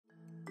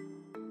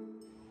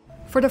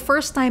For the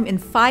first time in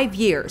 5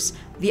 years,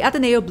 the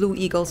Ateneo Blue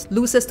Eagles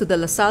loses to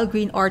the Salle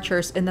Green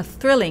Archers in a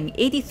thrilling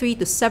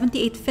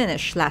 83-78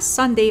 finish last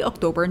Sunday,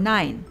 October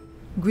 9.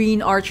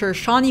 Green Archer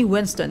Shawnee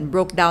Winston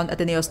broke down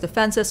Ateneo's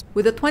defenses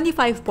with a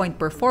 25-point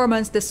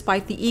performance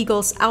despite the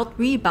Eagles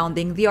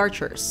out-rebounding the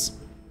Archers.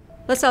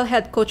 LaSalle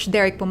head coach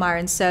Derek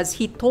Pumarin says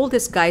he told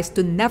his guys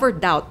to never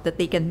doubt that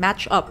they can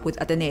match up with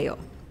Ateneo.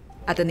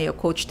 Ateneo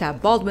coach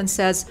Baldwin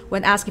says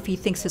when asked if he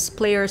thinks his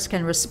players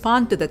can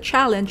respond to the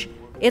challenge,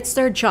 it's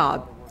their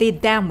job, they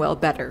damn well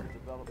better.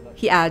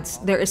 He adds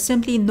there is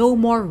simply no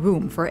more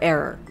room for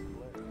error.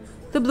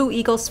 The Blue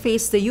Eagles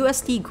face the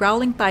UST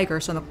Growling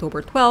Tigers on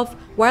October 12,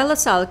 while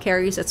LaSalle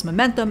carries its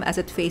momentum as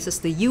it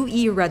faces the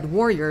UE Red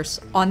Warriors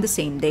on the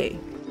same day.